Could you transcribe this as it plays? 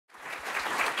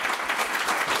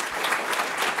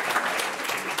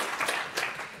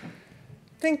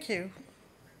Thank you.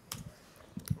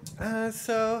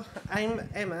 So I'm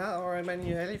Emma, or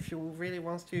Emmanuelle, if you really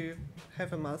want to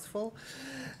have a mouthful.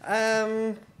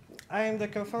 I'm the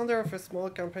co-founder of a small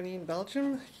company in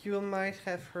Belgium. You might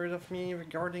have heard of me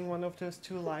regarding one of those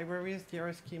two libraries, the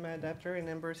RSchema adapter and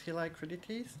Ember CLI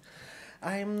credities.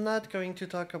 I'm not going to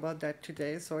talk about that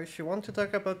today, so if you want to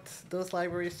talk about those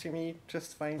libraries to me,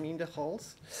 just find me in the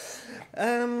halls.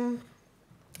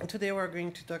 Today we're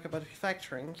going to talk about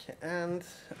refactoring, and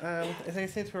as I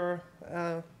said, we're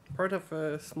part of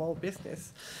a small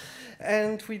business,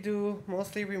 and we do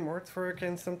mostly remote work,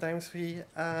 and sometimes we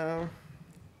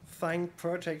find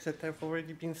projects that have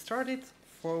already been started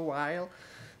for a while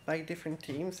by different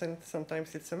teams, and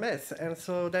sometimes it's a mess. And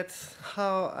so that's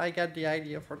how I got the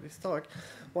idea for this talk.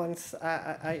 Once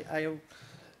I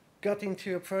got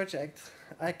into a project,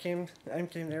 I came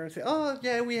there and said, oh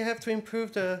yeah, we have to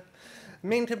improve the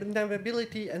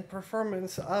maintainability and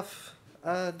performance of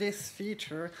this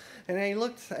feature. And I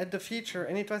looked at the feature,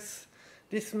 and it was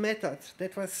this method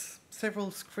that was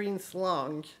several screens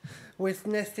long with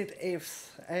nested ifs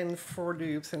and for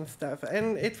loops and stuff.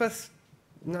 And it was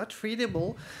not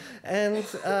readable, and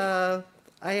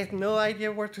I had no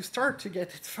idea where to start to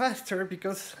get it faster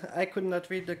because I could not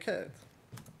read the code.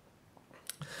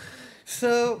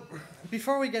 So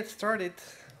before we get started,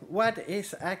 what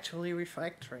is actually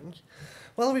refactoring?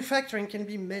 Well, refactoring can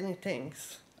be many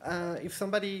things. If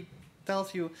somebody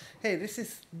tells you, hey, this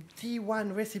is the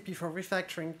one recipe for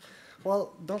refactoring,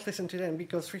 well, don't listen to them,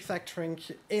 because refactoring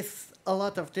is a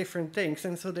lot of different things,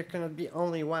 and so there cannot be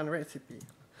only one recipe.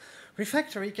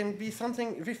 Refactoring can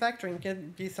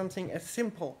be something as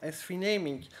simple as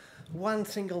renaming one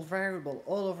single variable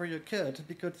all over your code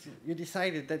because you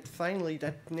decided that finally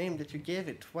that name that you gave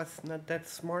it was not that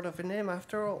smart of a name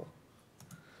after all.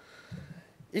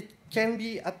 It can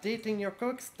be updating your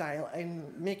code style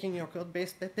and making your code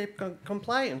base PEP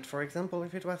compliant, for example,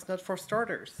 if it was not for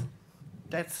starters.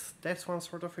 That's one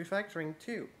sort of refactoring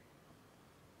too.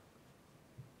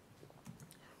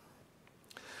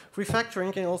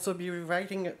 Refactoring can also be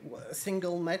rewriting a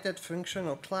single method, function,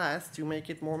 or class to make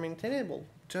it more maintainable.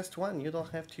 Just one, you don't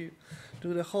have to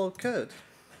do the whole code.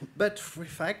 But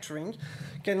refactoring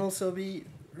can also be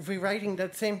rewriting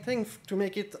that same thing to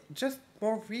make it just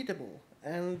more readable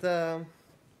and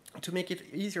to make it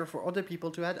easier for other people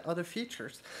to add other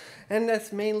features. And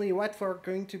that's mainly what we're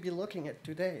going to be looking at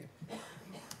today.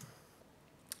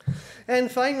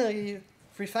 And finally,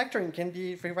 refactoring can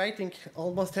be rewriting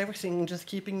almost everything and just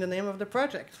keeping the name of the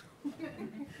project.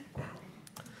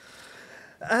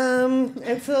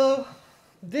 And so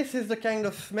this is the kind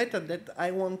of method that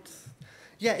I want.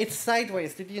 Yeah, it's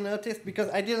sideways. Did you notice? Because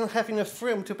I didn't have enough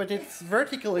room to put it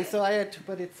vertically, so I had to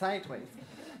put it sideways.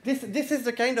 This is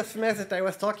the kind of mess that I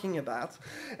was talking about.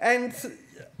 And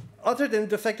other than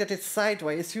the fact that it's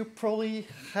sideways, you probably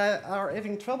are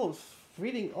having trouble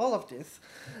reading all of this.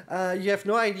 You have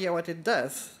no idea what it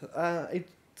does.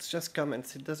 It's just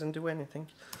comments. It doesn't do anything.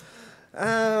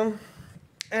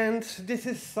 And this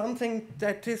is something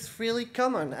that is really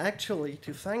common, actually,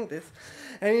 to find this.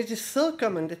 And it is so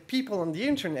common that people on the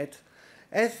internet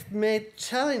have made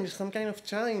some kind of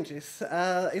challenges.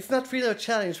 It's not really a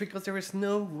challenge because there is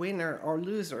no winner or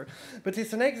loser, but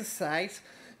it's an exercise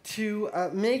to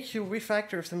make you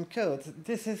refactor some code.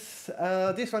 This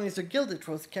one is a Gilded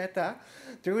Rose Kata.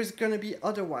 There is going to be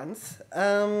other ones.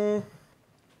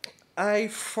 I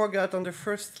forgot on the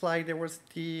first slide there was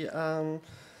the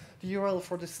URL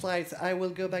for the slides. I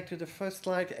will go back to the first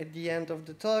slide at the end of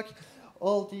the talk.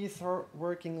 All these are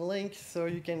working links, so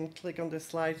you can click on the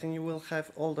slides and you will have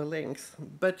all the links.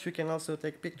 But you can also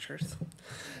take pictures.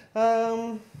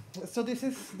 So this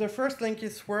is the first link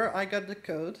is where I got the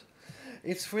code.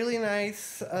 It's really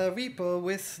nice repo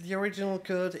with the original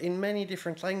code in many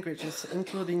different languages,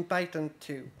 including Python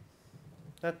 2.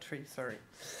 Not 3, sorry.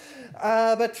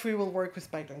 But we will work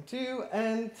with Python 2.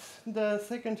 And the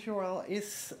second URL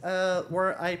is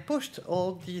where I pushed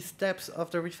all the steps of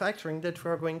the refactoring that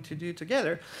we're going to do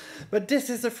together. But this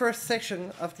is the first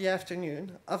section of the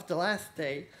afternoon of the last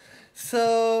day.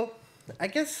 So I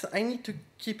guess I need to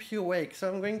keep you awake.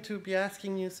 So I'm going to be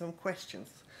asking you some questions.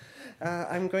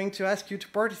 I'm going to ask you to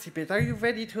participate. Are you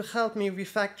ready to help me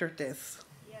refactor this?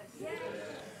 Yes. Yes.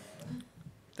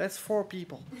 That's 4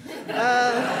 people.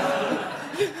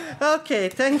 Okay,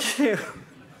 thank you.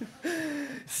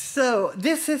 So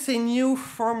this is a new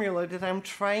formula that I'm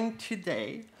trying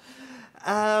today.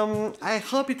 I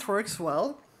hope it works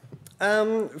well.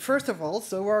 First of all,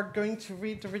 so we're going to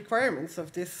read the requirements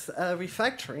of this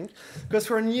refactoring, because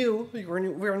we're new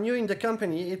in the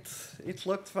company. It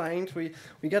looked fine. We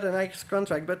got a nice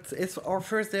contract, but it's our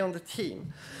first day on the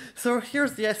team. So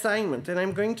here's the assignment, and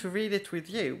I'm going to read it with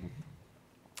you.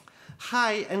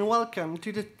 Hi, and welcome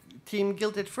to the team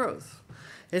Gilded Rose.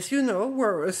 As you know,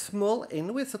 we're a small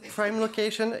inn with a prime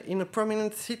location in a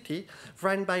prominent city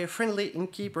run by a friendly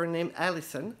innkeeper named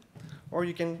Alison, or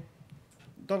you can.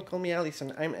 Don't call me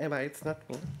Alison, I'm Emma, it's not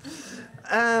me.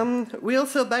 We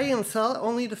also buy and sell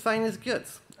only the finest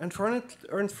goods.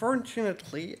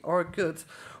 Unfortunately, our goods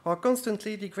are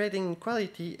constantly degrading in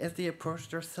quality as they approach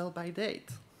their sell-by date.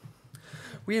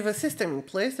 We have a system in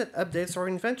place that updates our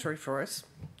inventory for us.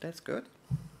 That's good.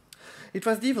 It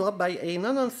was developed by a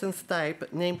no-nonsense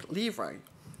type named Leroy,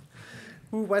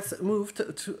 who was moved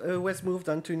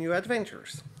on to new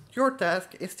adventures. Your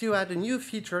task is to add a new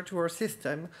feature to our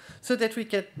system so that we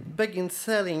can begin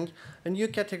selling a new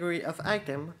category of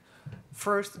item.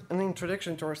 First, an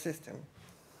introduction to our system.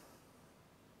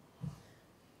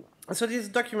 So this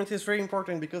document is very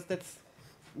important because that's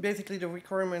basically the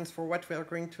requirements for what we are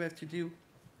going to have to do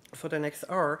for the next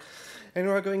hour. And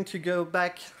we're going to go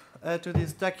back to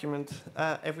this document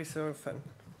every so often.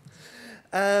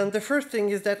 The first thing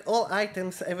is that all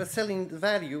items have a selling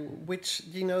value, which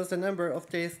denotes the number of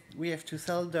days we have to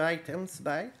sell the items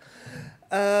by.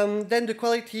 Then the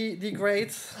quality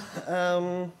degrades.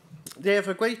 They have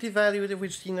a quality value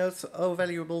which denotes how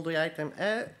valuable the item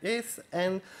is,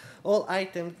 and all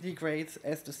items degrades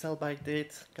as the sell-by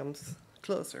date comes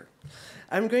closer.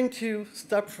 I'm going to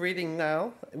stop reading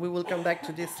now. We will come back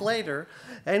to this later,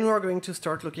 and we're going to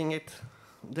start looking at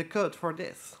the code for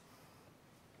this.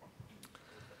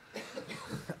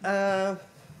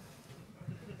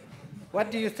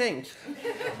 What do you think?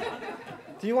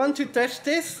 Do you want to touch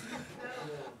this?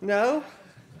 No?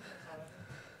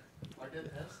 Are there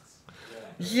tests?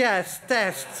 Yes,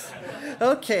 tests.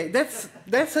 Okay,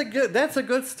 that's a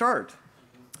good start.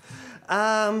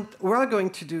 We're going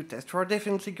to do tests. We're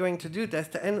definitely going to do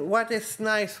tests. And what is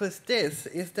nice with this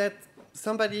is that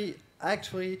somebody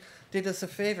actually did us a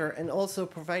favor and also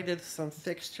provided some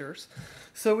fixtures,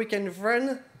 so we can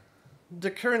run the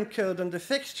current code on the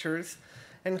fixtures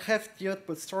and have the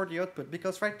output, store the output,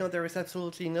 because right now there is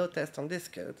absolutely no test on this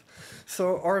code.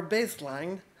 So our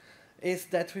baseline is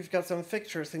that we've got some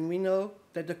fixtures and we know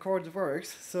that the code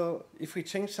works, so if we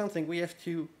change something, we have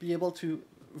to be able to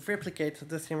replicate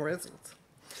the same result.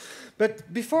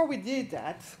 But before we did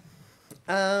that,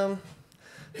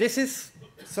 this is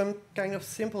some kind of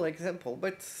simple example,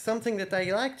 but something that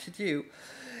I like to do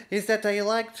is that I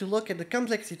like to look at the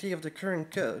complexity of the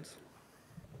current code.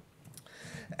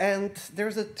 And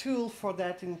there's a tool for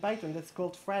that in Python that's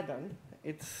called Radon.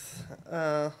 It's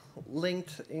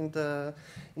linked in the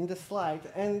slide.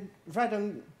 And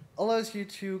Radon allows you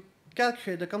to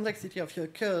calculate the complexity of your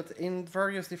code in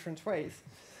various different ways.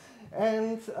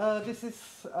 And this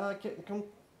is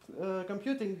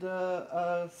computing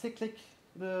the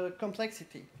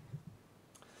complexity.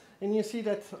 And you see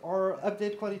that our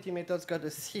update quality methods got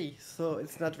a C, so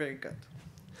it's not very good.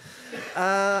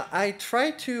 I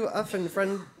try to often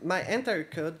run my entire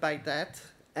code by that,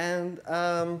 and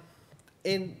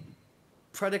in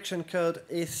production code,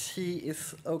 C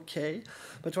is okay,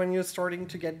 but when you're starting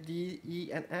to get D,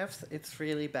 E, and Fs, it's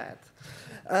really bad.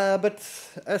 But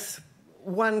as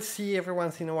one C every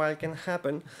once in a while can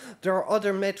happen, there are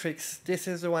other metrics. This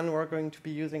is the one we're going to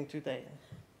be using today.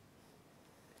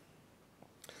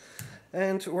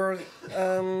 And we're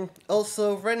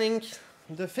also running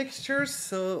the fixtures,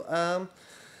 so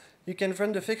you can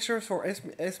run the fixtures for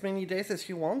as many days as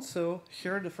you want. So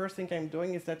here the first thing I'm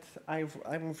doing is that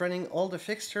I'm running all the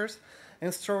fixtures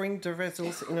and storing the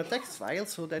results in a text file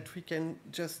so that we can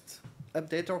just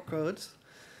update our codes,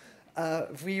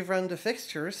 rerun the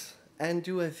fixtures, and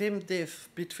do a vim diff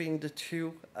between the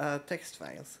two text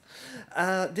files.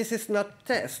 This is not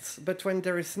tests, but when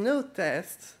there is no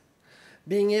test,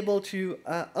 being able to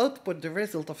output the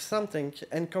result of something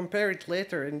and compare it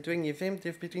later and doing a vim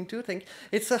diff between two things,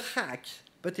 it's a hack,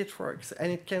 but it works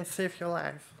and it can save your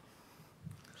life.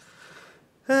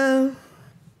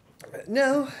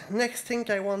 Now, next thing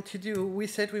I want to do, we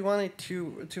said we wanted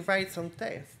to write some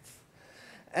tests.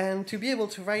 And to be able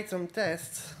to write some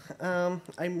tests,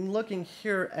 I'm looking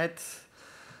here at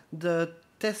the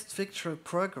test fixture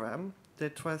program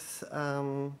that was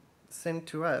sent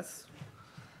to us.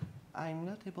 I'm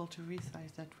not able to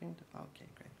resize that window. Okay,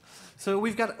 great. So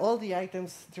we've got all the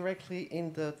items directly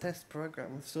in the test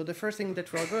program. So the first thing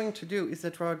that we're going to do is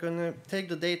that we're going to take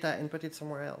the data and put it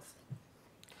somewhere else.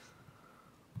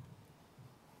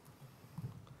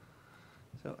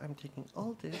 So I'm taking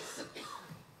all this.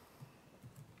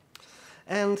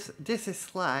 And this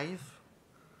is live,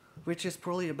 which is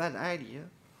probably a bad idea.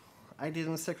 I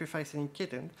didn't sacrifice any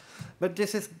kitten. But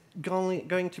this is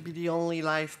going to be the only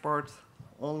live part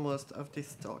almost of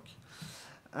this talk.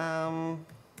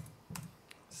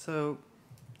 So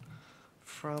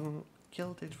from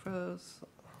gilded rows,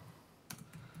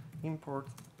 import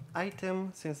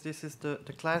item, since this is the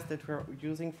class that we're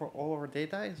using for all our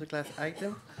data, is the class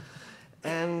item.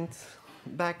 And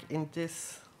back in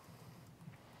this,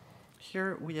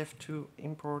 here we have to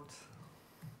import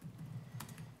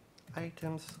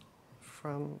items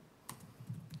from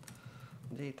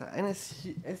data. And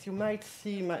as you might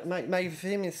see, my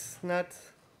Vim is not...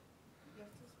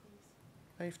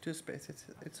 I have two spaces,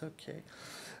 it's okay.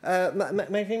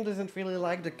 My Vim doesn't really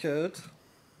like the code.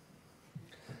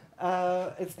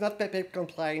 It's not PEP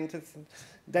compliant.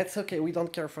 That's okay, we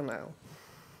don't care for now.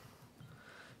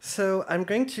 So I'm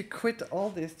going to quit all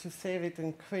this to save it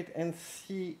and quit and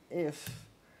see if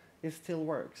it still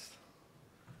works.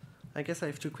 I guess I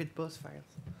have to quit both files.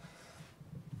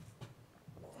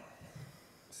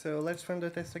 So let's run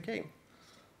the test again.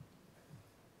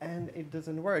 And it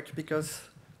doesn't work because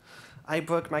I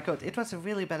broke my code. It was a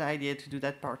really bad idea to do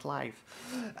that part live.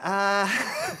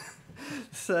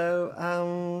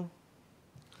 So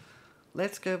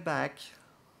let's go back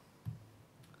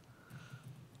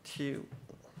to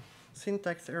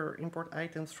syntax error, import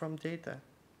items from data.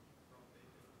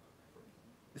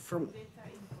 From data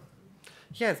import.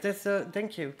 Yes, that's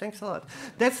thank you. Thanks a lot.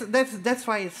 That's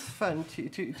why it's fun to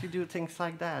do things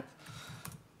like that.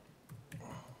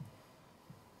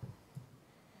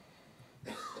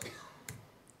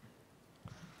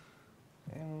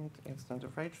 And it's not the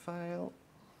right file.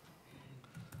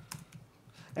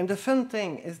 And the fun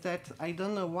thing is that I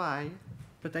don't know why,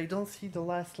 but I don't see the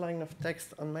last line of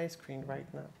text on my screen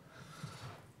right now.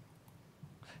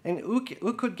 And who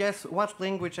could guess what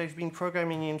language I've been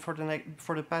programming in for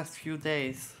the past few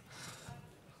days?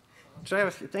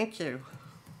 JavaScript, thank you.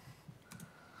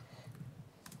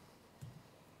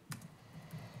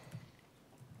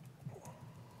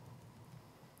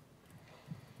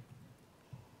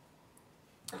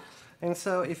 And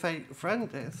so if I run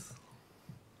this,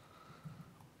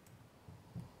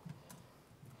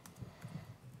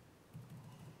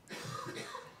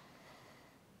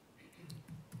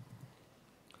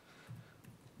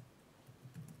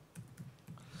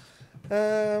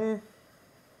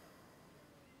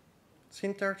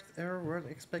 syntax error word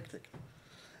expected.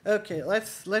 Okay,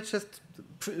 let's just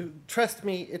trust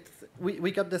me.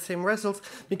 We got the same results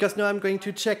because now I'm going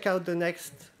to check out the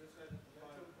next.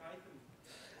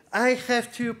 I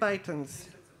have two Pythons.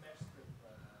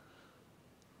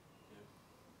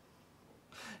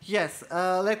 Yes,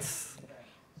 let's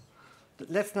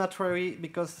not worry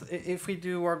because if we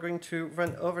do, we're going to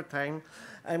run overtime.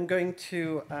 I'm going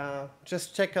to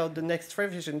just check out the next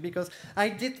revision because I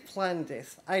did plan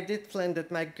this. I did plan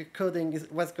that my coding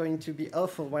was going to be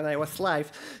awful when I was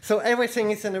live. So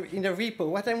everything is in a repo.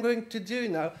 What I'm going to do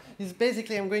now is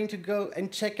basically I'm going to go and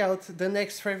check out the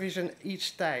next revision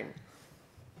each time.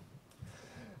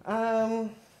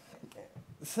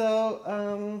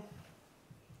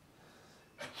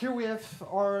 Here we have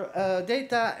our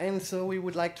data, and so we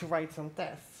would like to write some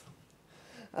tests.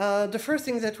 The first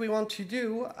thing that we want to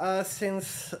do,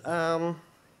 since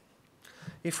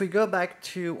if we go back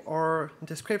to our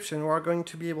description, we're going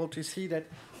to be able to see that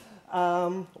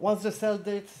once the cell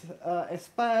date is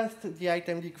passed, the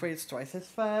item degrades twice as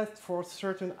fast. For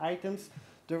certain items,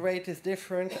 the rate is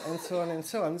different, and so on and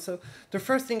so on. So the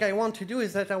first thing I want to do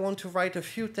is that I want to write a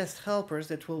few test helpers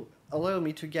that will allow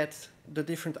me to get the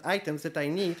different items that I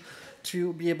need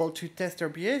to be able to test their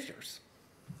behaviors.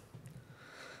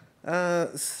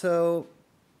 So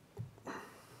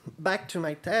back to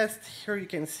my test, here you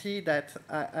can see that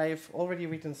I've already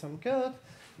written some code.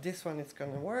 This one is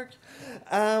going to work.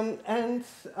 Here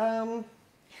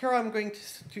I'm going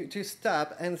to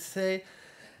stop and say,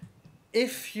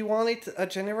 if you wanted a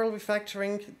general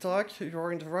refactoring talk,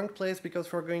 you're in the wrong place because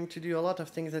we're going to do a lot of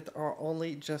things that are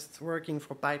only just working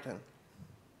for Python.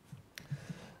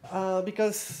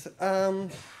 Because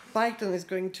Python is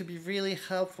going to be really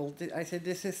helpful. I said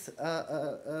this is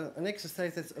an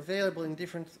exercise that's available in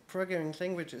different programming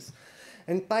languages.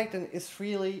 And Python is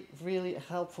really, really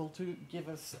helpful to give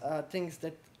us things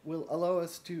that will allow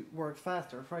us to work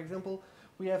faster. For example,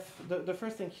 we have the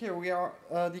first thing here, we are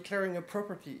declaring a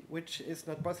property, which is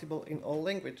not possible in all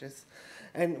languages.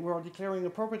 And we're declaring a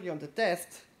property on the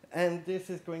test, and this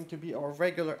is going to be our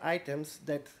regular items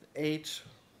that age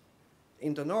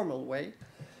in the normal way.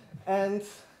 And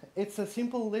it's a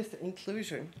simple list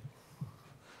inclusion.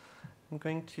 I'm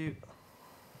going to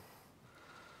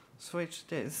switch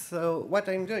this. So what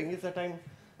I'm doing is that I'm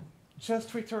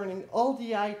just returning all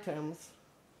the items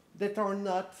that are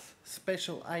not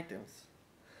special items.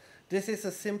 This is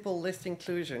a simple list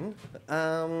inclusion.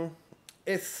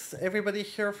 Is everybody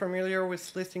here familiar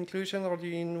with list inclusion, or do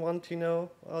you want to know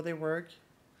how they work?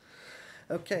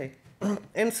 Okay,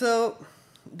 and so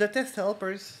the test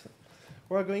helpers,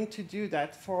 we're going to do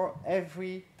that for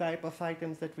every type of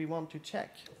items that we want to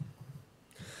check.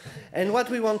 And what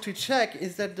we want to check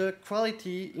is that the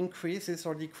quality increases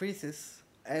or decreases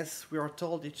as we are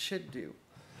told it should do.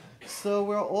 So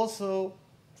we're also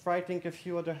writing a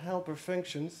few other helper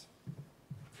functions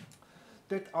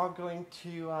that are going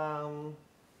to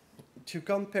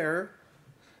compare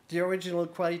the original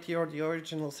quality or the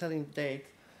original selling date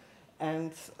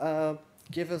and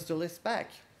give us the list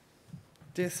back.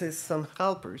 This is some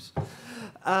helpers.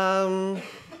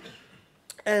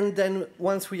 And then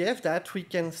once we have that, we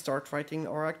can start writing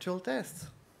our actual tests.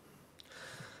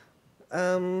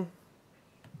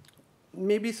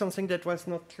 Maybe something that was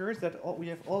not clear is that we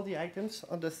have all the items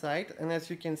on the side, and as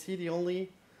you can see, the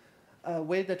only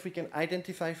way that we can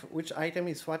identify which item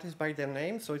is what is by their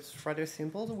name, so it's rather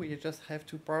simple. We just have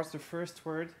to parse the first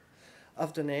word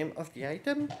of the name of the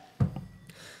item.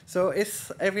 So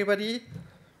is everybody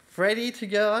ready to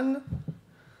go on?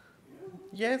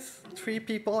 Yes, 3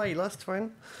 people, I lost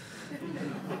one.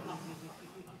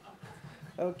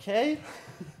 Okay.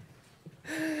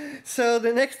 So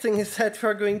the next thing is that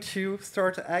we're going to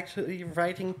start actually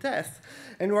writing tests.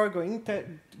 And we're going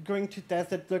to test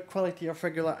that the quality of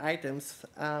regular items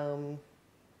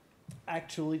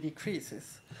actually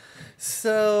decreases.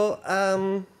 So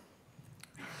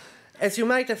as you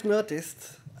might have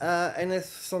noticed, and as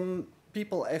some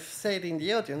people have said in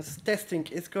the audience, testing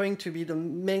is going to be the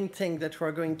main thing that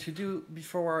we're going to do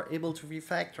before we're able to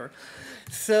refactor.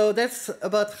 So that's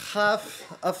about half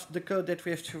of the code that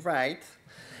we have to write.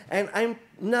 And I'm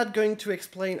not going to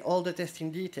explain all the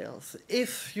testing details.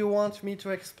 If you want me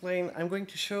to explain, I'm going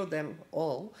to show them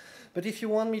all. But if you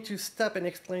want me to stop and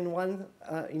explain one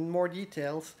in more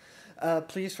details,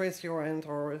 please raise your hand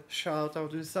or shout or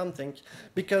do something,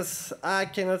 because I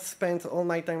cannot spend all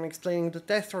my time explaining the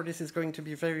test, or this is going to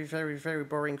be very, very, very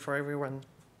boring for everyone.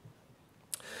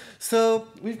 So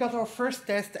we've got our first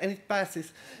test and it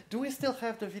passes. Do we still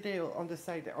have the video on the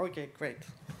side there? Okay, great.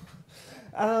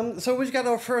 So we've got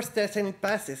our first test and it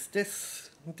passes. This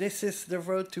is the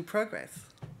road to progress.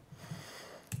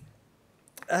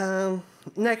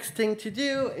 Next thing to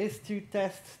do is to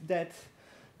test that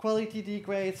quality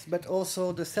degrades, but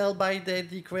also the sell-by date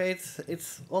degrades.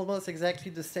 It's almost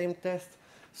exactly the same test.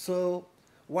 So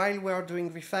while we are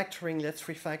doing refactoring, let's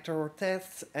refactor our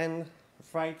tests and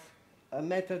write a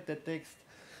method that takes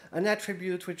an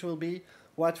attribute which will be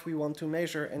what we want to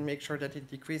measure and make sure that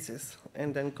it decreases,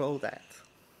 and then call that.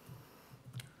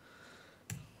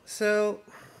 So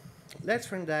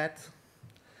let's run that,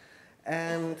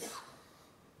 and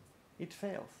it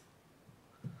fails.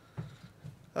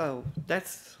 Oh,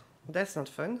 that's not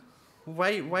fun.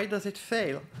 Why does it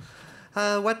fail?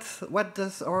 What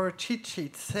does our cheat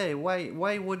sheet say?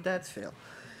 Why would that fail?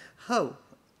 Oh,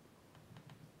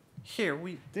 here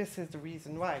this is the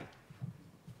reason why.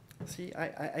 See,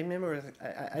 I memorized.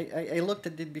 I looked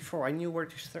at it before. I knew where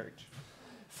to search.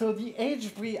 So the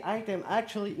age-free item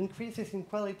actually increases in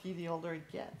quality the older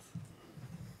it gets.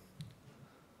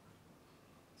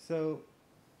 So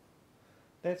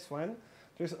that's one.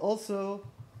 There's also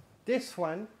this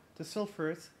one, the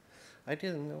sulfurous. I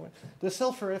didn't know it. The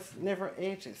sulfurous never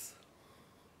ages.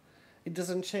 It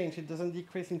doesn't change. It doesn't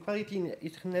decrease in quality.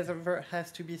 It never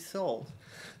has to be sold.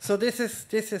 So this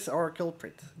is our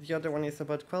culprit. The other one is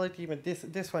about quality, but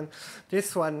this one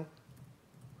is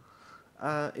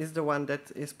the one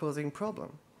that is posing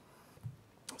problem.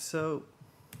 So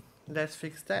let's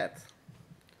fix that.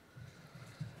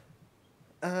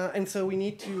 And so we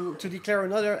need to declare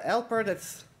another helper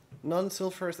that's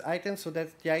non-sulfurous item, so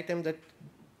that's the item that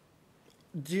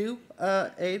do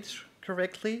age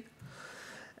correctly.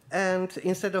 And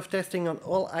instead of testing on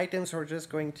all items, we're just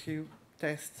going to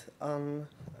test on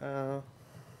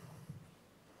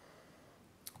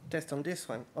this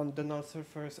one, on the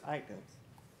non-sulfurous items.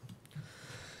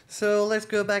 So let's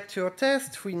go back to our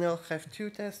test. We now have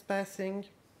 2 tests passing.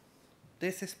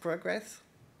 This is progress.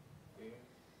 Yeah.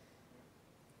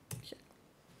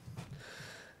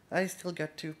 I still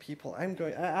got 2 people. I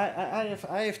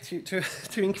have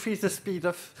to increase the speed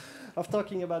of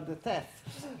talking about the test.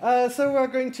 So we're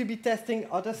going to be testing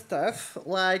other stuff,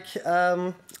 like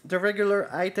the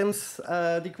regular items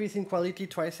decrease in quality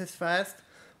twice as fast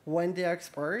when they are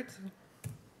expired.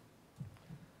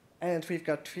 And we've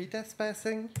got 3 tests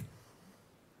passing.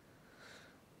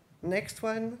 Next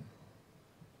one.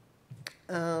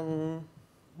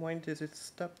 Why does it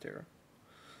stop there?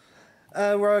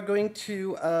 We're going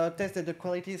to test that the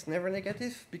quality is never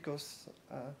negative, because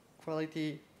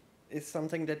quality is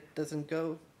something that doesn't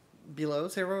go below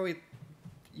 0.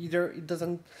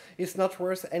 It's not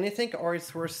worth anything, or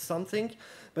it's worth something,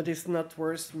 but it's not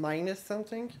worth minus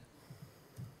something.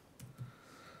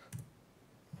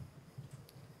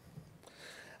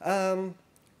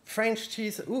 French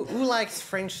cheese. Who likes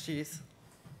French cheese?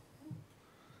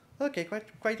 Okay,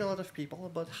 quite a lot of people,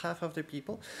 about half of the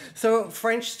people. So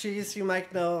French cheese, you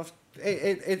might know,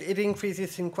 it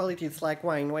increases in quality. It's like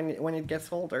wine when it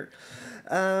gets older.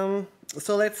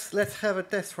 So let's have a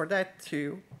test for that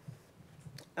too.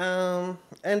 And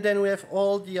then we have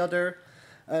all the other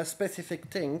specific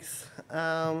things,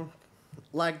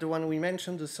 like the one we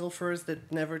mentioned, the sulfurs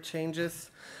that never changes.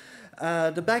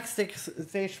 The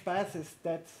backstage passes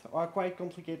that are quite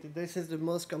complicated. This is the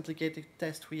most complicated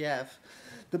test we have.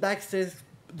 The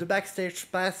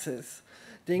backstage passes,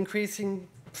 the increasing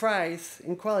price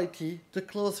in quality, the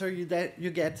closer you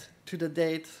get to the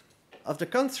date of the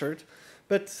concert,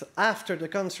 but after the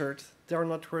concert, they're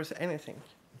not worth anything.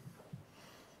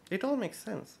 It all makes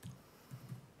sense.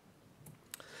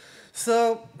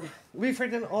 So we've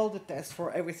written all the tests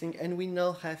for everything, and we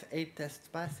now have 8 tests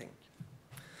passing.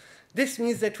 This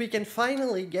means that we can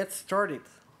finally get started.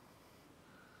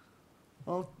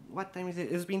 Well, what time is it?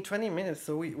 It's been 20 minutes,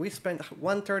 so we spent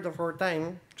 1/3 of our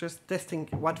time just testing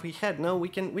what we had. Now we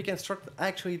can start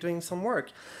actually doing some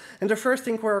work. And the first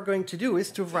thing we're going to do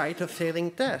is to write a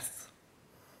failing test.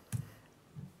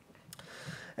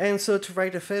 And so to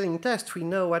write a failing test, we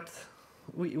know what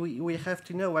we have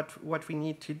to know what we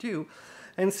need to do.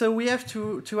 And so we have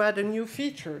to add a new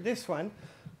feature, this one.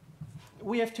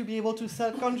 We have to be able to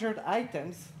sell conjured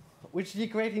items which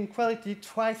degrade in quality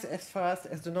twice as fast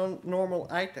as the normal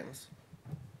items.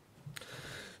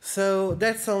 So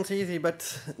that sounds easy,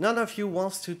 but none of you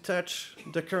wants to touch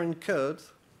the current code.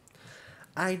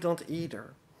 I don't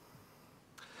either.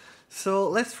 So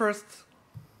let's first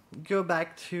go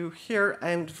back to here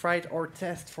and write our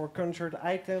test for conjured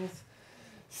items.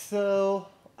 So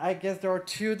I guess there are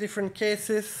 2 different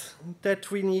cases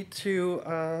that we need to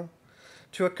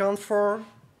account for.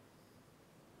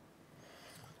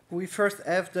 We first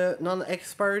have the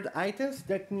non-expired items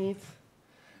that need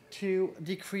to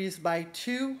decrease by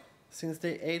 2, since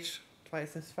they age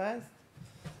twice as fast.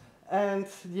 And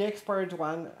the expired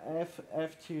one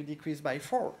have to decrease by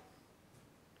 4.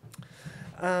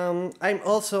 I'm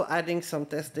also adding some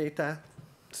test data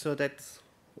so that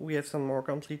we have some more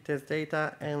complete test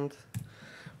data, and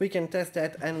we can test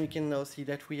that, and we can now see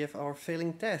that we have our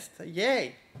failing test.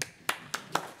 Yay!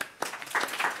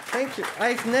 Thank you.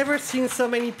 I've never seen so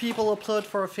many people upload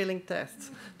for a failing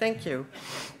test. Thank you.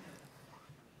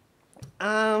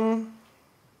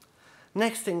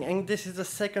 Next thing, and this is the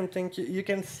second thing, you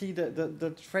can see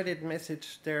the threaded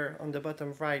message there on the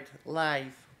bottom right,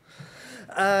 live.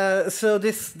 So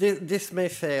this may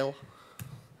fail.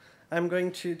 I'm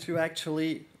going to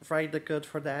actually write the code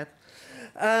for that.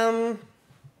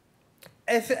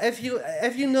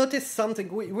 Have you noticed something?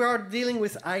 We are dealing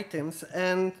with items,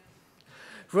 and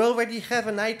we already have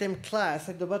an item class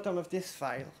at the bottom of this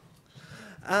file.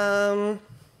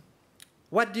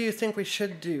 What do you think we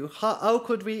should do? How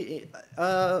could we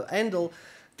handle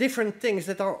different things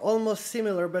that are almost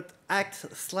similar but act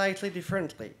slightly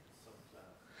differently?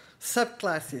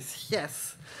 Subclasses,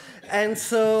 yes. And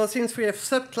so since we have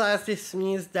subclass, this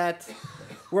means that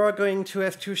we're going to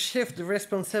have to shift the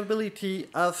responsibility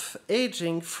of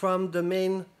aging from the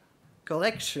main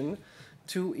collection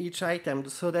to each item.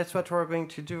 So that's what we're going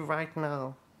to do right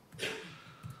now.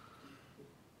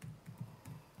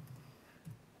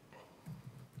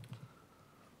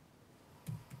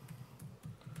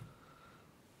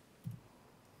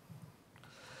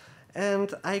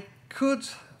 And I could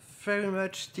very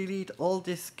much delete all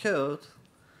this code.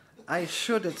 I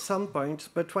should at some point,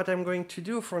 but what I'm going to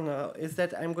do for now is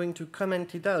that I'm going to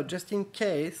comment it out just in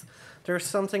case there's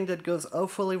something that goes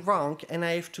awfully wrong and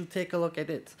I have to take a look at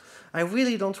it. I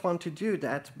really don't want to do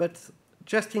that, but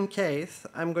just in case,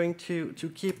 I'm going to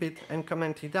keep it and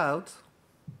comment it out.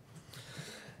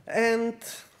 And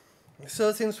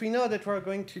so since we know that we're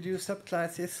going to do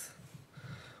subclasses,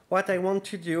 what I want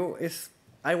to do is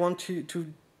I want to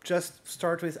just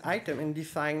start with item and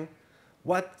define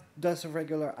what does a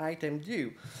regular item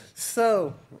do.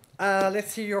 So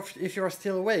let's see if you're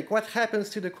still awake. What happens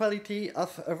to the quality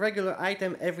of a regular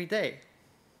item every day?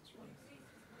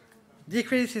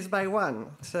 Decreases by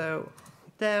 1. So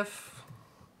def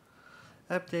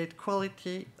update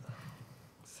quality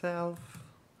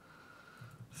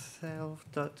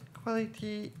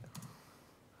self.quality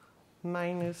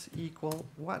minus equal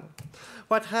 1.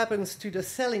 What happens to the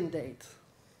selling date?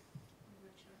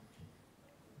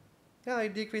 Yeah,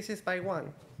 it decreases by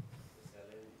 1.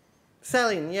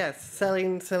 Selling, yes.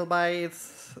 Selling, sell by,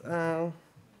 it's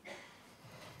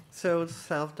so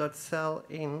self.sell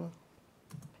in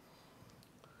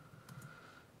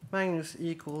minus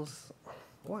equals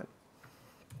 1.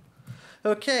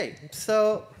 Okay,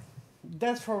 so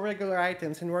that's for regular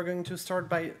items, and we're going to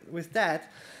start with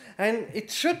that. And it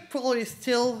should probably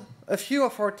still, a few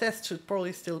of our tests should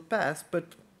probably still pass,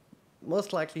 but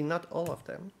most likely not all of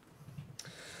them.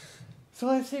 So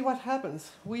let's see what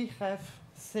happens. We have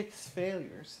 6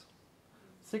 failures.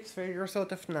 6 failures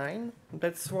out of 9.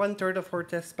 That's 1/3 of our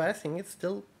tests passing. It's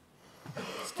still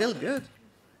good.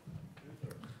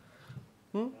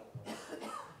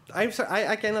 I'm sorry,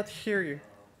 I cannot hear you.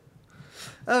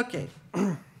 Okay.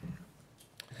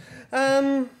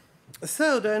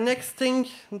 So the next thing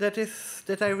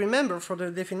that I remember for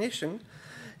the definition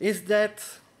is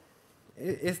this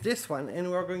one,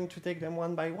 and we're going to take them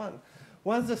one by one.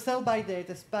 Once the sell-by date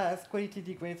is passed, quality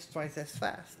degrades twice as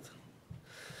fast.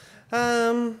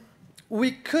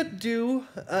 We could do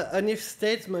an if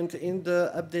statement in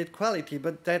the update quality,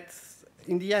 but that's,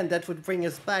 in the end, that would bring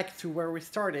us back to where we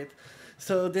started.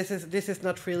 So this is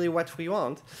not really what we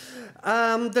want.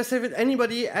 Does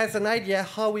anybody has an idea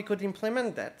how we could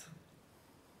implement that?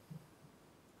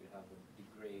 We have a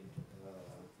degrade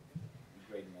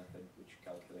method which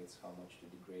calculates how much to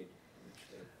degrade in each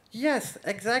day. Yes,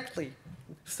 exactly.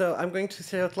 So I'm going to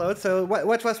say out loud. So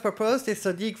what was proposed is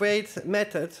a degrade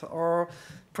method or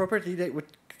property that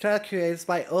would calculate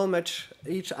by how much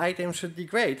each item should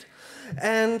degrade.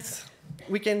 And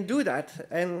we can do that,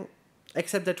 and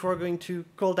except that we're going to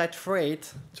call that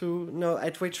rate to know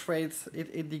at which rates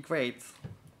it degrades.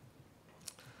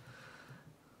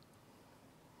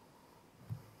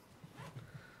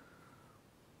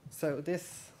 So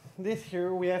this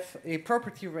here, we have a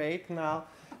property rate now,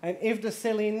 and if the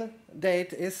selling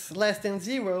date is less than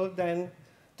 0, then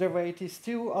the rate is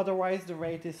 2, otherwise the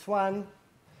rate is 1.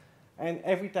 And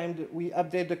every time that we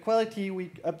update the quality, we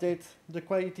update the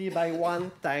quality by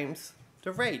 1 times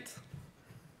the rate.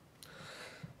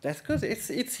 That's good.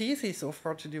 It's easy so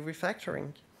far to do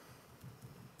refactoring.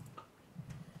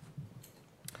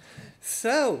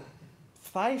 So,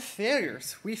 5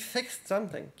 failures. We fixed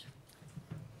something.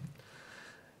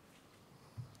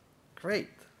 Great.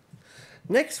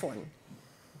 Next one.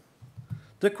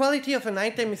 The quality of an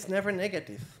item is never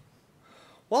negative.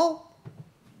 Well,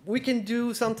 we can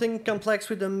do something complex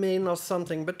with a main or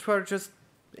something, but we're just,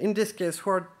 in this case,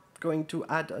 we're going to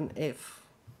add an if.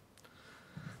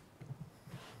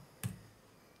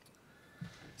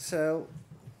 So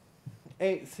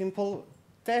a simple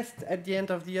test at the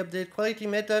end of the update quality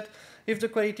method. If the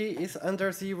quality is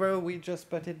under 0, we just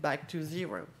put it back to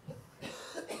 0.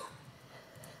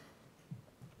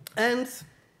 And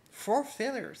 4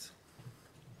 failures.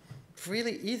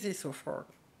 Really easy so far.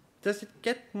 Does it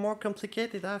get more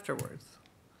complicated afterwards?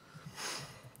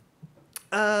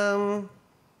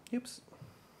 Oops,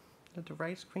 not the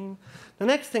right screen. The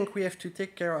next thing we have to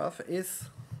take care of is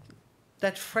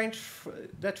that French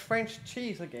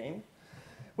cheese again,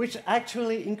 which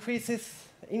actually increases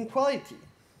in quality.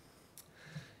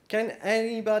 Can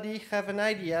anybody have an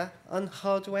idea on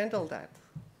how to handle that?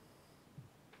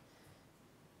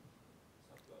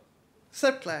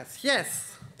 Subclass,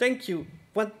 yes, thank you.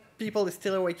 One people is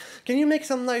still awake. Can you make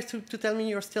some noise to tell me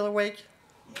you're still awake?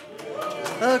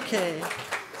 Okay.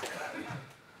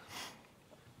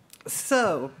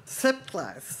 So,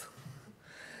 subclass,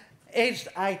 aged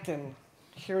item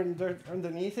here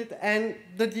underneath it, and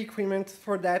the decrement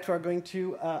for that, we're going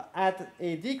to add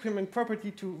a decrement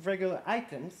property to regular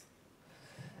items,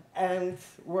 and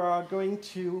we're going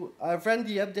to run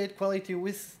the update quality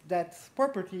with that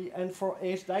property, and for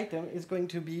aged item is going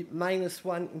to be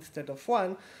 -1 instead of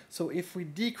 1. So if we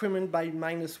decrement by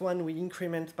 -1, we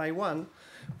increment by 1,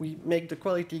 we make the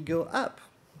quality go up.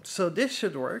 So this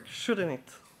should work, shouldn't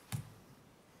it?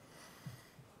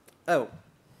 Oh.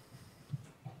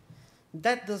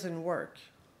 That doesn't work.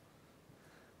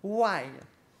 Why?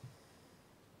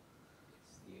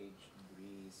 It's the age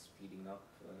degree speeding up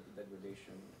the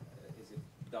degradation. Is it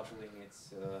doubling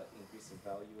its increase in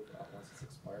value once it's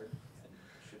expired? And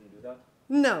shouldn't do that?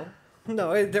 No.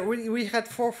 No, we had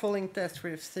 4 failing tests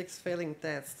with 6 failing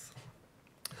tests.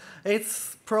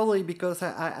 It's probably because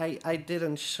I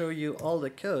didn't show you all the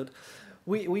code.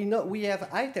 We know we have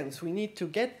items. We need to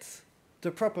get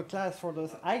the proper class for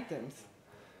those items.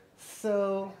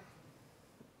 So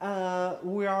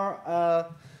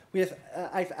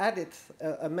I've added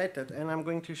a method, and I'm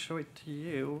going to show it to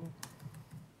you.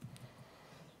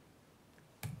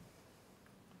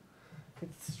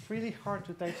 It's really hard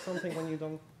to type something when you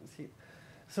don't see it.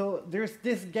 So there's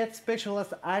this get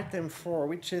specialist item for,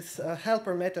 which is a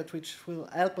helper method which will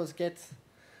help us get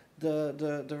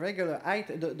the regular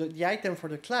item, the item for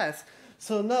the class.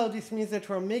 So now this means that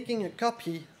we're making a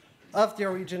copy of the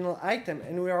original item,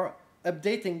 and we are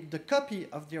updating the copy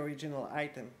of the original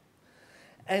item.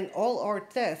 And all our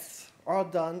tests are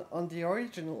done on the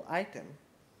original item.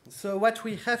 So what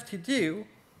we have to do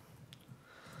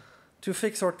to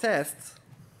fix our tests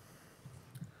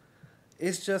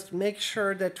is just make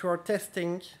sure that we are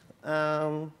testing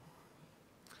on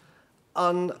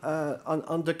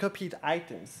the copied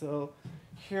items. So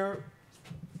here,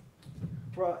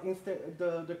 instead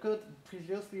the code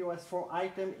previously was for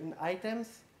item in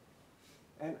items,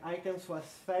 and items was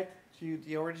fed to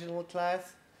the original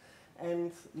class.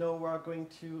 And now we are going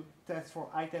to test for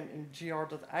item in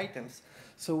gr.items.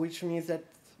 So which means that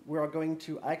we are going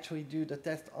to actually do the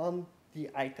test on the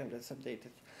item that's updated.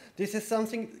 This is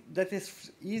something that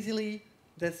is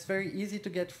that's very easy to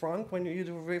get wrong when you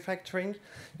do refactoring.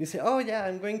 You say, oh yeah,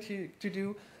 I'm going to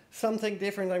do something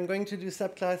different. I'm going to do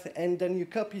subclass, and then you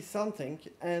copy something,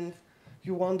 and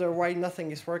you wonder why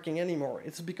nothing is working anymore.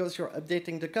 It's because you're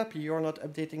updating the copy. You're not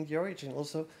updating the original.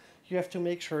 So you have to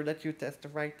make sure that you test the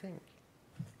right thing.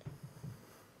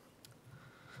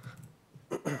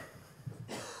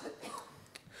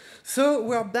 So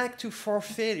we're back to 4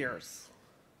 failures.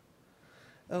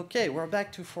 Okay, we're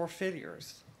back to 4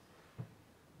 failures.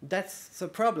 That's the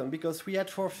problem, because we had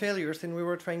 4 failures and we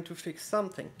were trying to fix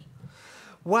something.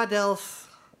 What else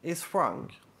is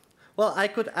wrong? Well, I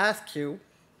could ask you,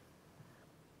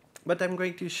 but I'm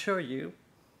going to show you.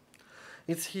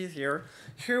 It's easier.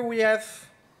 Here we have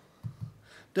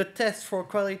the test for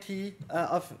quality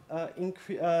of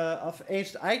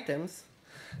aged items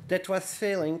that was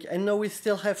failing, and now we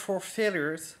still have 4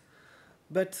 failures,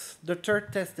 but the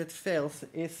third test that fails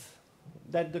is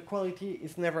that the quality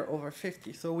is never over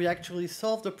 50. So we actually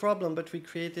solved the problem, but we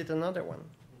created another one.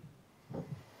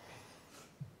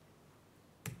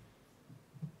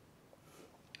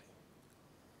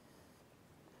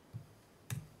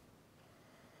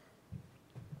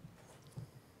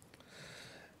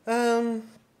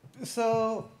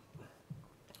 So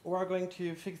we're going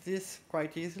to fix this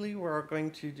quite easily. We're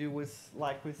going to do with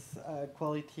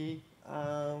quality.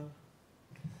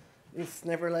 It's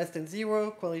never less than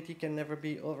 0. Quality can never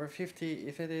be over 50.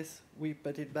 If it is, we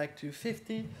put it back to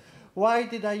 50. Why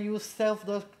did I use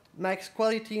self.max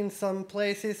quality in some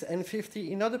places and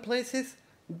 50 in other places?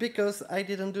 Because I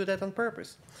didn't do that on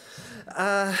purpose.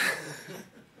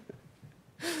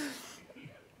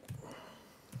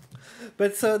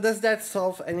 But so does that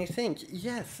solve anything?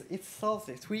 Yes, it solves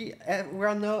it. We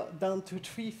are now down to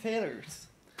 3 failures.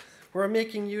 We're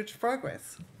making huge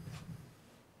progress.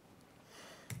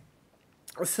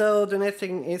 So the next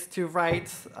thing is to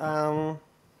write. Why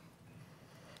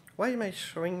am I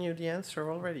showing you the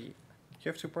answer already?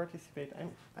 You have to participate.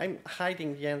 I'm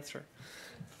hiding the answer.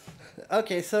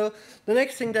 Okay, so the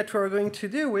next thing that we're going to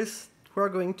do is we're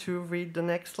going to read the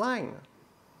next line.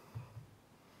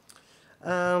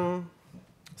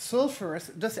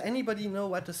 Sulfurous. Does anybody know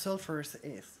what a sulfurous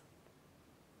is?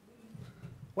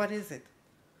 What is it?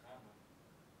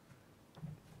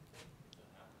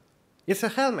 It's a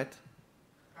helmet.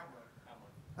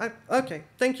 Okay,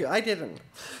 thank you. I didn't.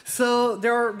 So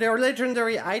they're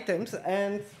legendary items,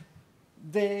 and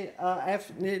they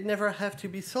never have to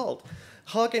be sold.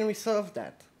 How can we solve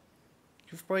that?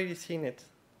 You've probably seen it.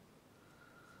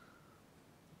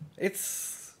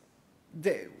 It's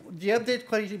the update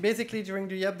quality. Basically, during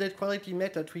the update quality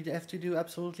method, we have to do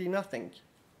absolutely nothing.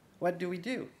 What do we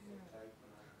do?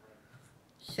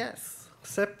 Yes,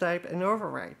 subtype and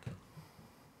override.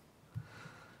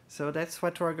 So that's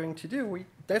what we're going to do.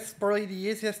 That's probably the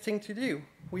easiest thing to do.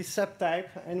 We subtype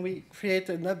and we create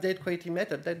an update quality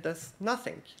method that does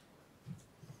nothing.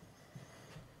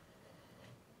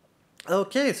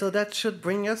 Okay, so that should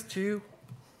bring us to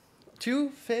 2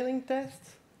 failing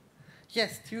tests.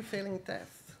 Yes, 2 failing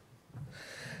tests.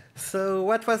 So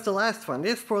what was the last one?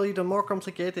 This is probably the more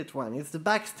complicated one. It's the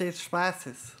backstage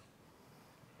passes.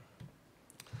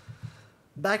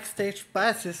 Backstage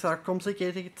passes are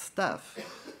complicated stuff.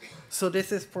 So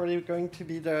this is probably going to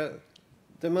be the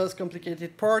most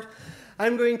complicated part.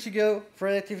 I'm going to go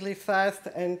relatively fast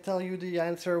and tell you the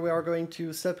answer. We are going to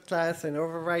subclass and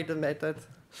override the method.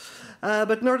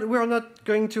 But we're not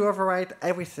going to override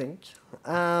everything.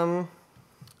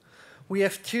 We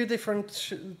have 2 different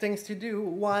things to do.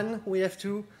 One, we have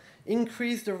to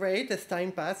increase the rate as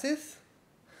time passes.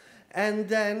 And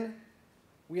then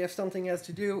we have something else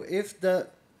to do. If the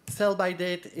sell by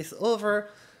date is over,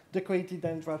 the quality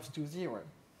then drops to 0.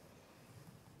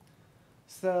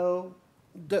 So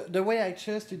the way I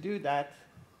chose to do that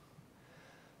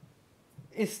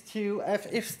is to have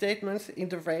if statements in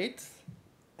the rate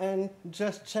and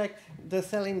just check the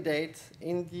selling date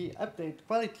in the update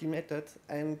quality method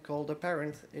and call the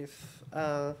parent if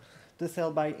the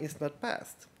sell by is not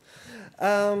passed.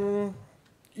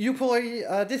 You probably,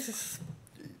 this is,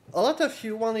 a lot of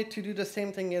you wanted to do the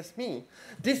same thing as me.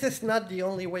 This is not the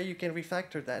only way you can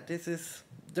refactor that. This is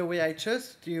the way I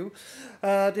chose to do.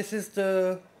 This is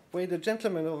the way the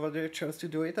gentleman over there chose to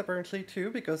do it, apparently, too,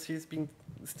 because he's been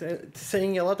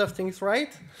saying a lot of things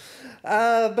right.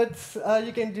 But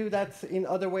you can do that in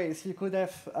other ways. You could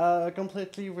have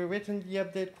completely rewritten the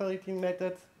update quality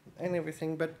method and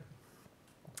everything, but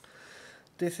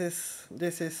this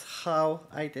is how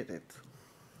I did it.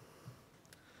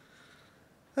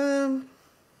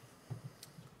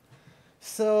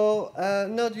 So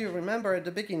now do you remember at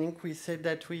the beginning we said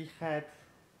that we had,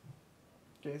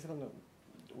 okay, so no,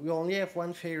 we only have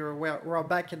one failure. We're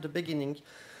back at the beginning.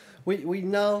 We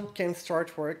now can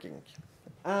start working.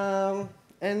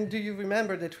 And do you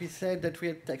remember that we said that we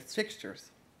had text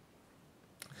fixtures?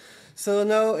 So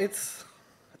now it's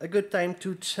a good time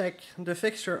to check the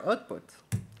fixture output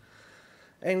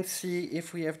and see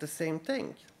if we have the same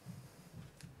thing.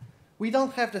 We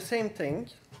don't have the same thing,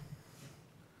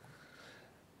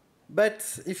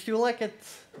 but if you look at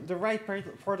the right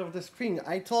part of the screen,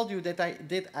 I told you that I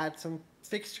did add some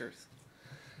fixtures.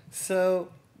 So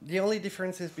the only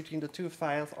differences between the two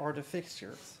files are the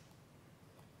fixtures,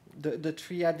 the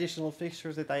 3 additional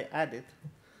fixtures that I added.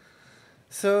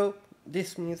 So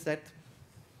this means that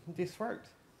this worked.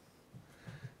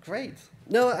 Great.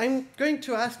 Now I'm going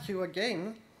to ask you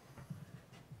again,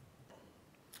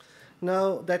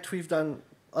 now that we've done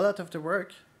a lot of the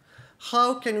work,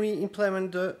 how can we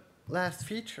implement the last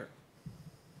feature?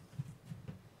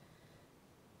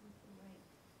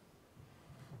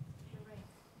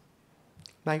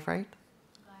 By right?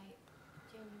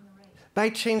 By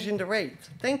changing the rate.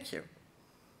 Thank you.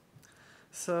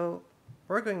 So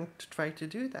we're going to try to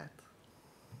do that.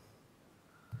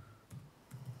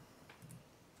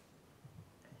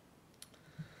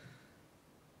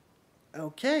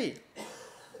 Okay.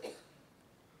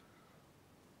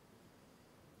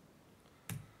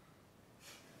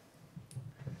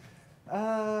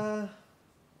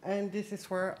 And this is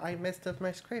where I messed up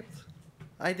my script.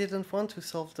 I didn't want to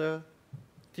solve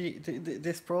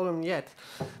this problem yet,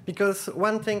 because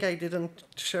one thing I didn't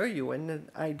show you and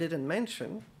I didn't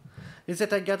mention is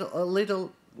that I got a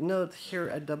little note here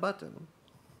at the bottom.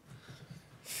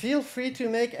 Feel free to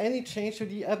make any change to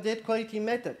the update quality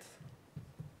method.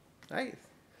 Nice.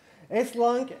 As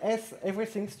long as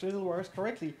everything still works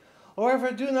correctly.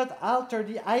 However, do not alter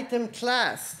the item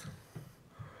class,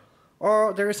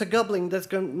 or there is a goblin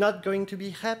that's not going to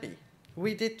be happy.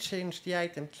 We did change the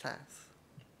item class.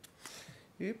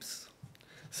 Oops.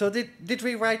 So did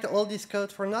we write all this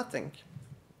code for nothing?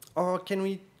 Or can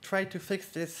we try to fix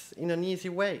this in an easy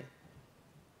way?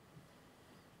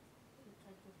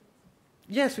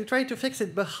 Yes, we tried to fix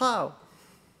it, but how?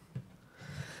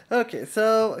 Okay,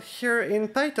 so here in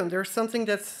Python, there's something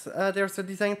that's, there's a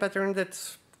design pattern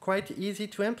that's quite easy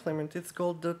to implement. It's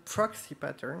called the proxy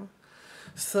pattern.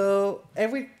 So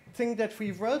everything that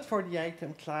we wrote for the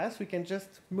item class, we can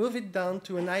just move it down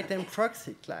to an item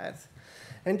proxy class.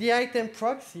 And the item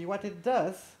proxy, what it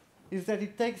does is that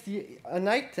it takes an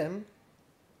item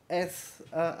as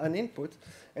an input.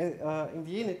 In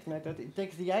the init method, it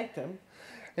takes the item.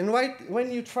 And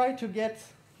when you try to get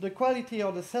the quality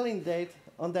or the selling date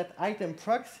on that item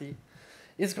proxy,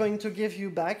 it's going to give you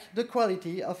back the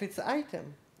quality of its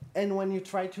item. And when you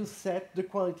try to set the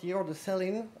quality or the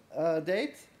selling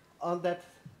date on that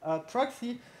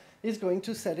proxy, it's going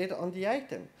to set it on the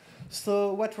item.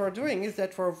 So what we're doing is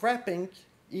that we're wrapping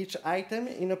each item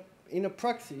in a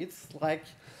proxy. It's like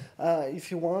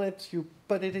if you want it, you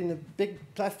put it in a big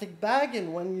plastic bag,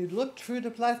 and when you look through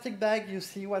the plastic bag, you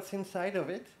see what's inside of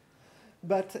it.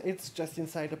 But it's just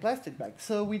inside the plastic bag.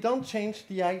 So we don't change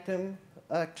the item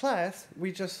class,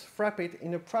 we just wrap it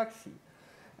in a proxy.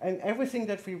 And everything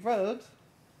that we wrote,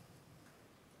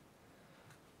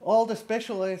 all the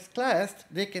specialized class,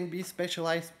 they can be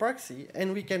specialized proxy,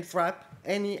 and we can wrap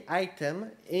any item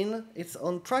in its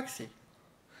own proxy.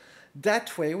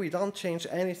 That way, we don't change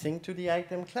anything to the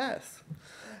item class.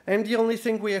 And the only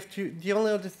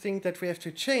other thing that we have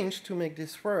to change to make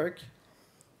this work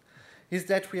is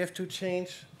that we have to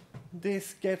change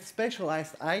this get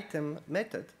specialized item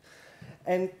method.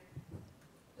 And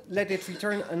let it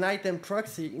return an item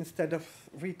proxy instead of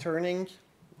returning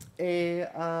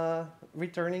an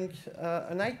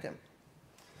item.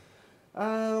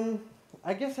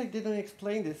 I guess I didn't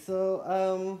explain this.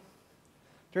 So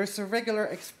there's a regular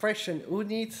expression. Who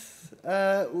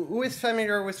is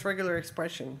familiar with regular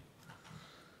expression?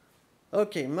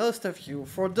 Okay, most of you.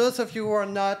 For those of you who are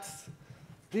not,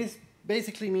 this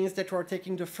basically means that you are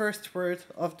taking the first word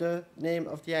of the name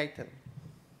of the item.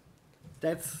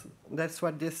 That's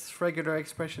what this regular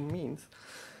expression means.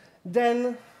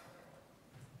 Then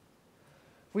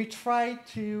we try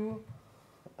to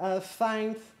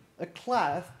find a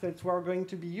class that we are going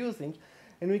to be using,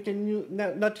 and we can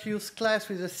not use class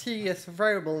with a C as a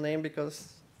variable name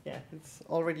because it's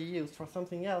already used for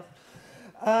something else.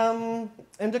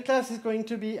 And the class is going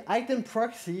to be item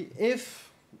proxy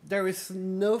if there is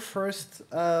no first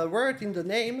word in the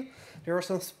name. There are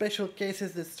some special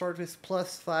cases that start with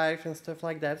 +5 and stuff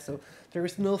like that, so there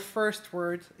is no first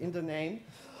word in the name.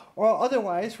 Or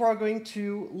otherwise, we are going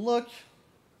to look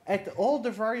at all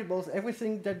the variables,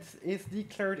 everything that is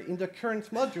declared in the current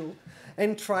module,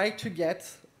 and try to get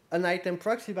an item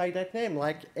proxy by that name,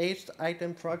 like aged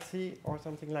item proxy or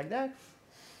something like that.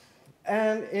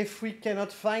 And if we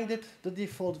cannot find it, the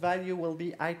default value will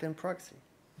be item proxy.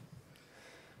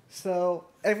 So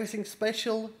everything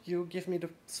special, you give me the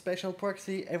special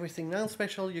proxy. Everything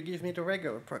non-special, you give me the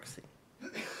regular proxy.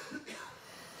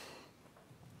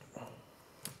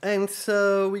 And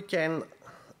so we can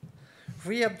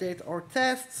re-update our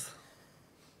tests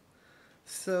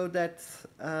so that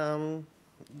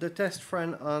the test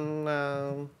run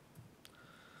on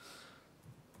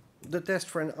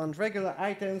regular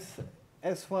items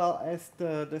as well as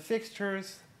the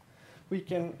fixtures, we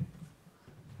can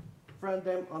run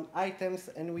them on items,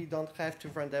 and we don't have to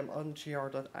run them on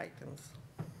gr.items.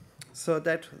 So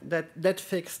that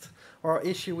fixed our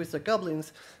issue with the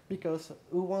goblins, because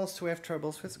who wants to have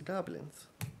troubles with goblins?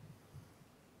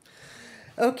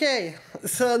 Okay,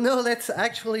 so now let's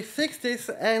actually fix this,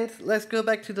 and let's go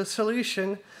back to the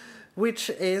solution, which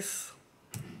is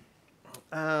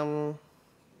so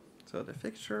the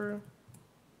fixture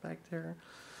back there,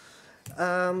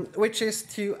 which is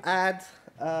to add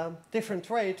different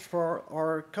rate for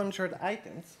our conjured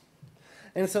items.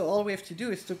 And so all we have to do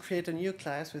is to create a new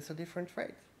class with a different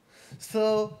rate.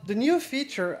 So the new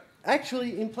feature,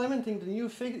 actually implementing the new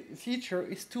feature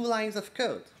is 2 lines of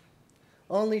code.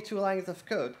 Only 2 lines of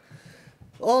code.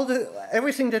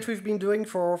 Everything that we've been doing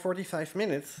for 45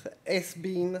 minutes has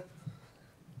been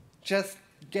just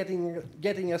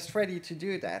getting us ready to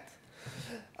do that.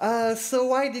 So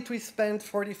why did we spend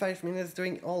 45 minutes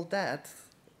doing all that?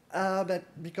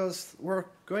 Because we're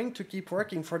going to keep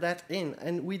working for that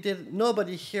and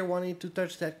nobody here wanted to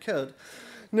touch that code.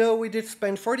 No, we did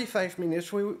spend 45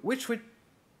 minutes, which we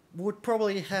would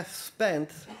probably have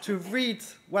spent to read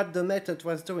what the method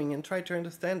was doing and try to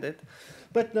understand it.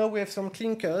 But now we have some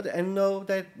clean code, and know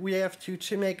that we have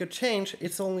to make a change.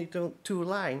 It's only 2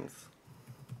 lines.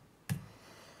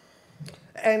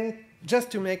 And just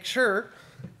to make sure,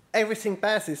 everything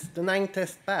passes, the 9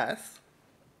 tests pass.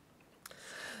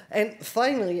 And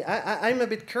finally, I'm a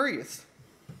bit curious.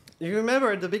 You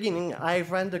remember at the beginning, I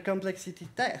ran the complexity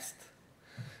test.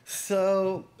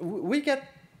 So we get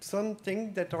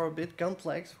something that are a bit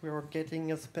complex. We are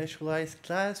getting a specialized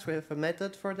class. We have a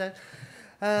method for that.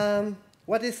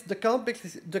 What is the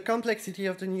complexity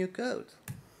of the new code?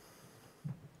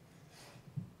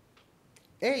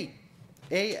 A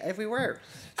everywhere.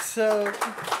 So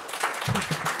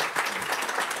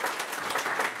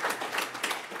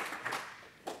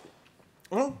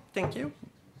well, thank you.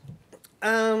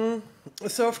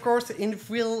 So of course, in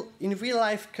real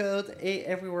life code, A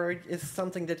everywhere is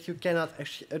something that you cannot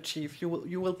achieve.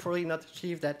 You will probably not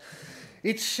achieve that.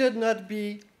 It should not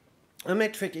be a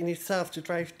metric in itself to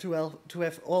try to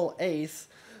have all A's,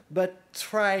 but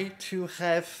try to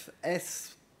have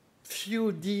as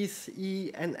few D's,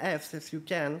 E, and F's as you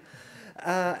can,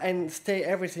 and stay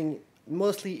everything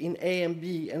mostly in A and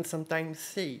B, and sometimes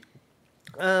C.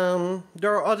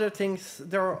 There are other things,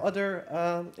 there are other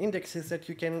indexes that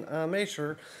you can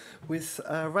measure with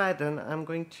Radon. I'm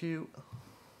going to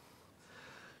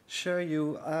show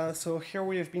you. So here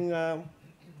we have been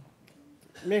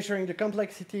measuring the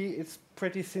complexity. It's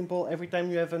pretty simple. Every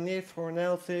time you have an if or an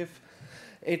else if,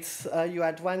 it's you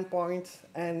add 1 point,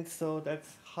 and so that's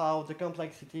how the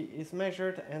complexity is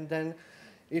measured, and then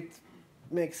it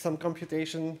makes some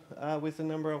computation with the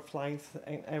number of lines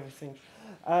and everything.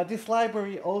 This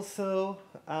library also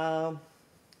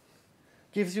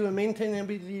gives you a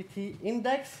maintainability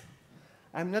index.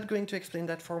 I'm not going to explain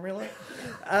that formula.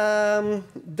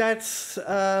 That's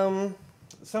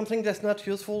something that's not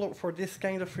useful for this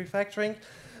kind of refactoring,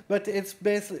 but it's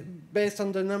based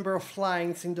on the number of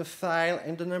lines in the file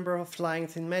and the number of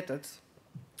lines in methods.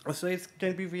 So it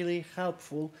can be really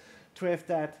helpful to have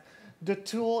that. The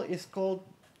tool is called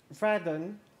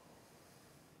Radon,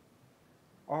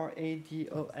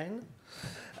 R-A-D-O-N.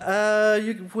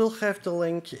 You will have the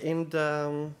link in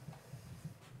the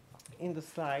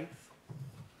slides.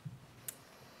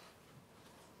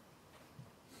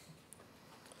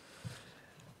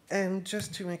 And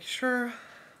just to make sure,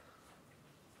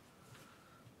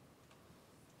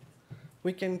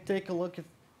 we can take a look at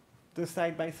the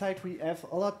side by side. We have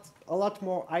a lot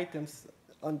more items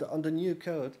on the new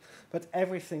code, but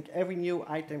every new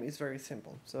item is very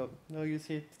simple. So now you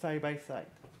see it side by side.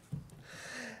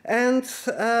 And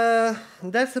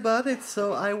that's about it.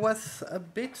 So I was a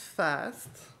bit fast.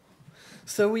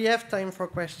 So we have time for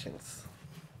questions.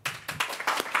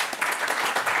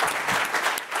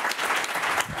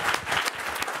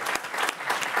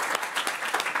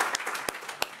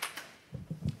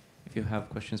 If you have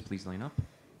questions, please line up.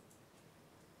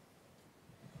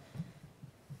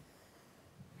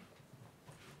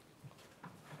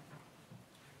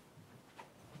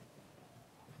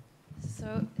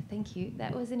 So, thank you.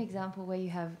 That was an example where you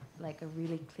have like a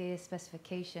really clear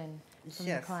specification from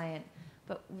the client.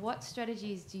 But what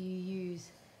strategies do you use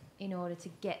in order to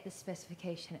get the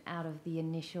specification out of the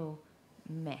initial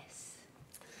mess?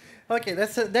 Okay,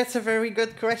 that's a very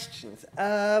good question.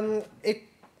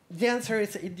 The answer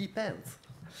is it depends.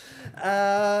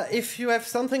 If you have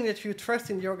something that you trust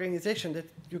in the organization, that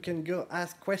you can go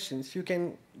ask questions, you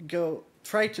can go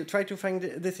try to find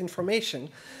this information.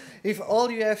 If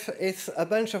all you have is a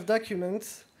bunch of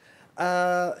documents,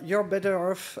 you're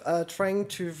better off trying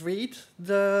to read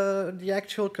the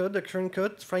actual code, the current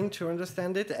code, trying to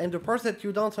understand it, and the parts that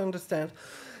you don't understand,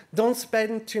 don't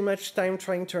spend too much time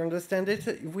trying to understand it.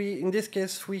 In this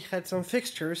case, we had some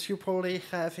fixtures. You probably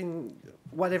have, in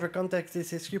whatever context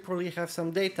this is, you probably have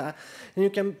some data, and you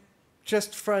can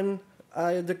just run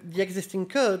the existing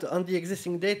code on the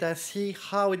existing data, see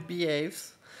how it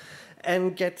behaves,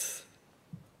 and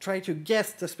try to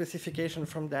guess the specification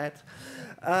from that.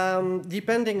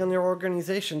 Depending on your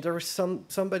organization, there is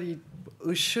somebody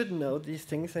who should know these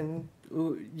things, and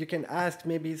who you can ask.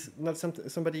 Maybe it's not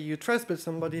somebody you trust, but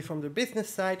somebody from the business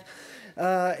side.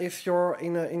 If you're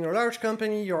in a large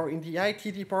company, you're in the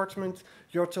IT department,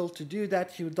 you're told to do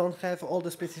that, you don't have all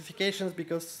the specifications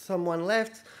because someone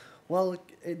left. Well,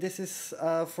 this is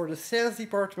for the sales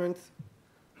department.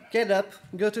 Get up,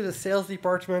 go to the sales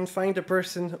department, find the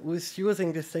person who's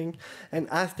using this thing, and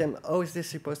ask them, how is this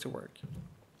supposed to work?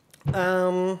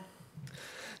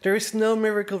 There is no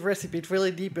miracle recipe. It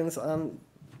really depends on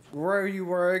where you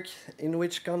work, in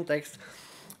which context.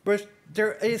 But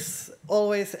there is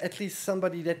always at least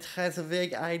somebody that has a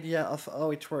vague idea of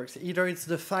how it works. Either it's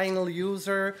the final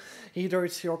user, either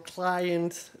it's your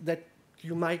client that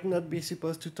you might not be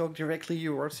supposed to talk directly.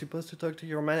 You are supposed to talk to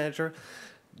your manager.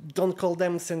 Don't call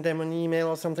them, send them an email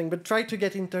or something, but try to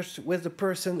get in touch with the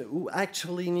person who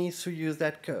actually needs to use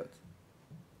that code.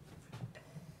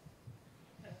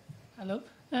 Hello.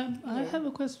 I have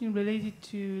a question related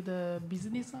to the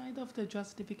business side of the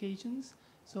justifications.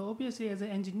 So obviously, as an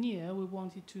engineer, we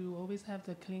wanted to always have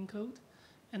the clean code.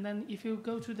 And then if you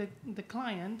go to the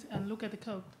client and look at the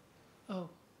code,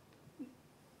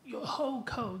 your whole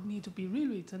code need to be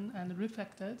rewritten and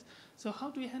refactored. So how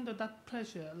do you handle that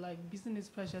pressure, like business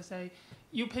pressure? Say,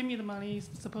 you pay me the money,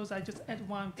 suppose I just add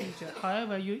one feature.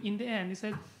 However, in the end, you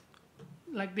said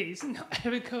like this,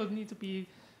 every code need to be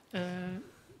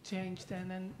changed,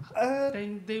 and then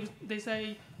they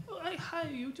say, I hire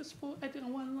you just for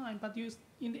adding one line, but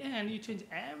in the end you change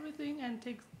everything and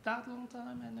takes that long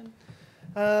time, and then.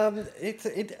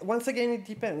 Once again, it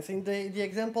depends. In the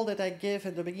example that I gave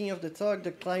at the beginning of the talk,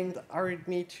 the client hired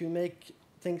me to make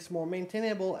things more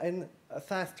maintainable and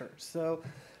faster. So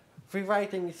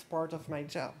rewriting is part of my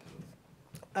job.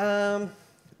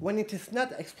 When it is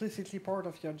not explicitly part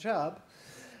of your job,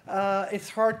 it's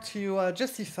hard to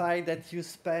justify that you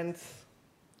spend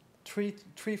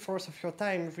three-fourths of your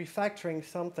time refactoring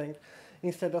something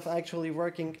instead of actually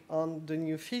working on the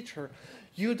new feature.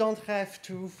 You don't have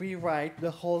to rewrite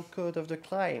the whole code of the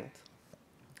client.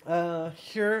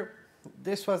 Here,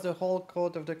 this was the whole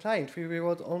code of the client. We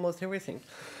rewrote almost everything.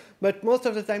 But most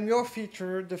of the time, your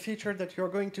feature, the feature that you're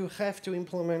going to have to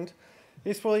implement,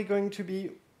 is probably going to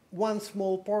be one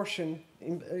small portion,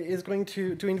 is going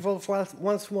to involve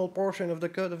one small portion of the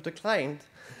code of the client.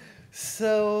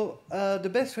 So the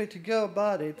best way to go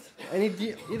about it,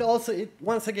 and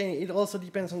once again, it also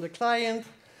depends on the client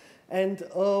and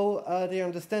they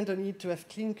understand the need to have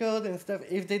clean code and stuff.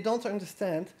 If they don't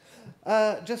understand,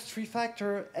 just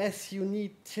refactor as you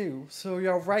need to. So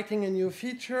you're writing a new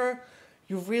feature,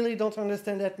 you really don't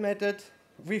understand that method,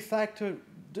 refactor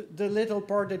the little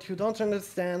part that you don't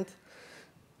understand,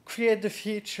 create the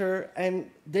feature,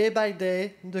 and day by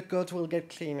day, the code will get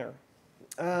cleaner.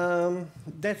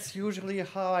 That's usually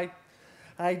how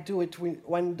I do it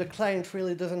when the client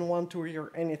really doesn't want to hear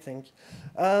anything.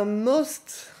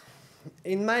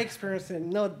 In my experience, and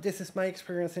no, this is my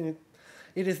experience, and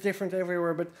it is different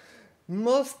everywhere, but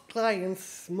most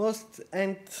clients, most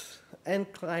end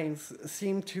clients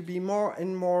seem to be more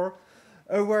and more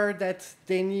aware that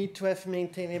they need to have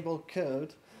maintainable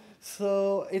code.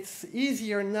 So it's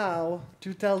easier now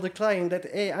to tell the client that,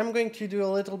 hey, I'm going to do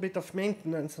a little bit of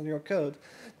maintenance on your code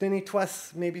than it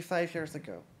was maybe 5 years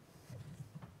ago.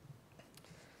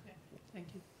 Yeah,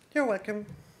 thank you. You're welcome.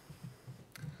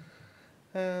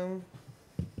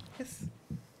 Yes.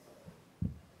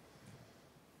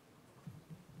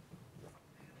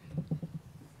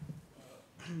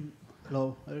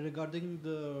 Hello. Regarding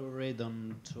the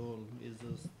radon tool, is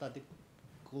a static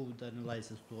code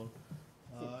analysis tool.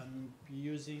 I'm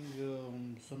using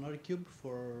SonarCube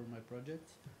for my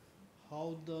projects.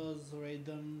 How does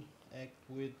radon act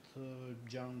with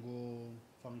Django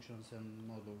functions and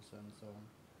models and so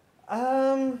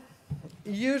on?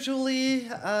 Usually,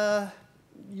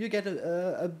 you get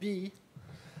a B.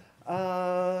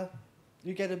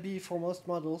 You get a B for most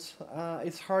models.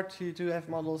 It's hard to have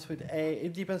models with A.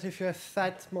 It depends if you have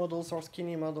fat models or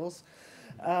skinny models.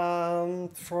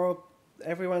 For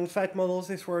everyone, fat models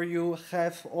is where you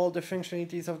have all the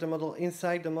functionalities of the model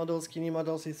inside the model. Skinny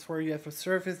models is where you have a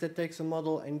service that takes a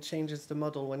model and changes the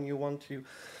model when you want to,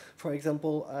 for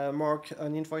example, mark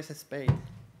an invoice as paid.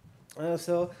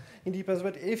 So it depends.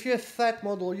 But if you have fat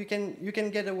model, you can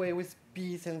get away with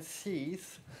B's and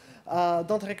C's.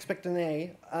 Don't expect an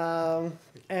A.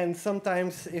 And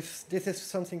sometimes, if this is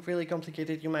something really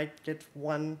complicated, you might get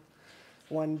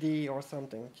 1D or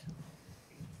something.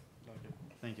 Okay.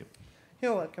 Thank you.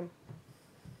 You're welcome.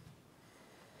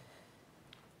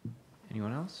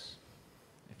 Anyone else?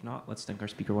 If not, let's thank our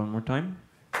speaker one more time.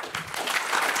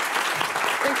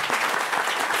 Thank you.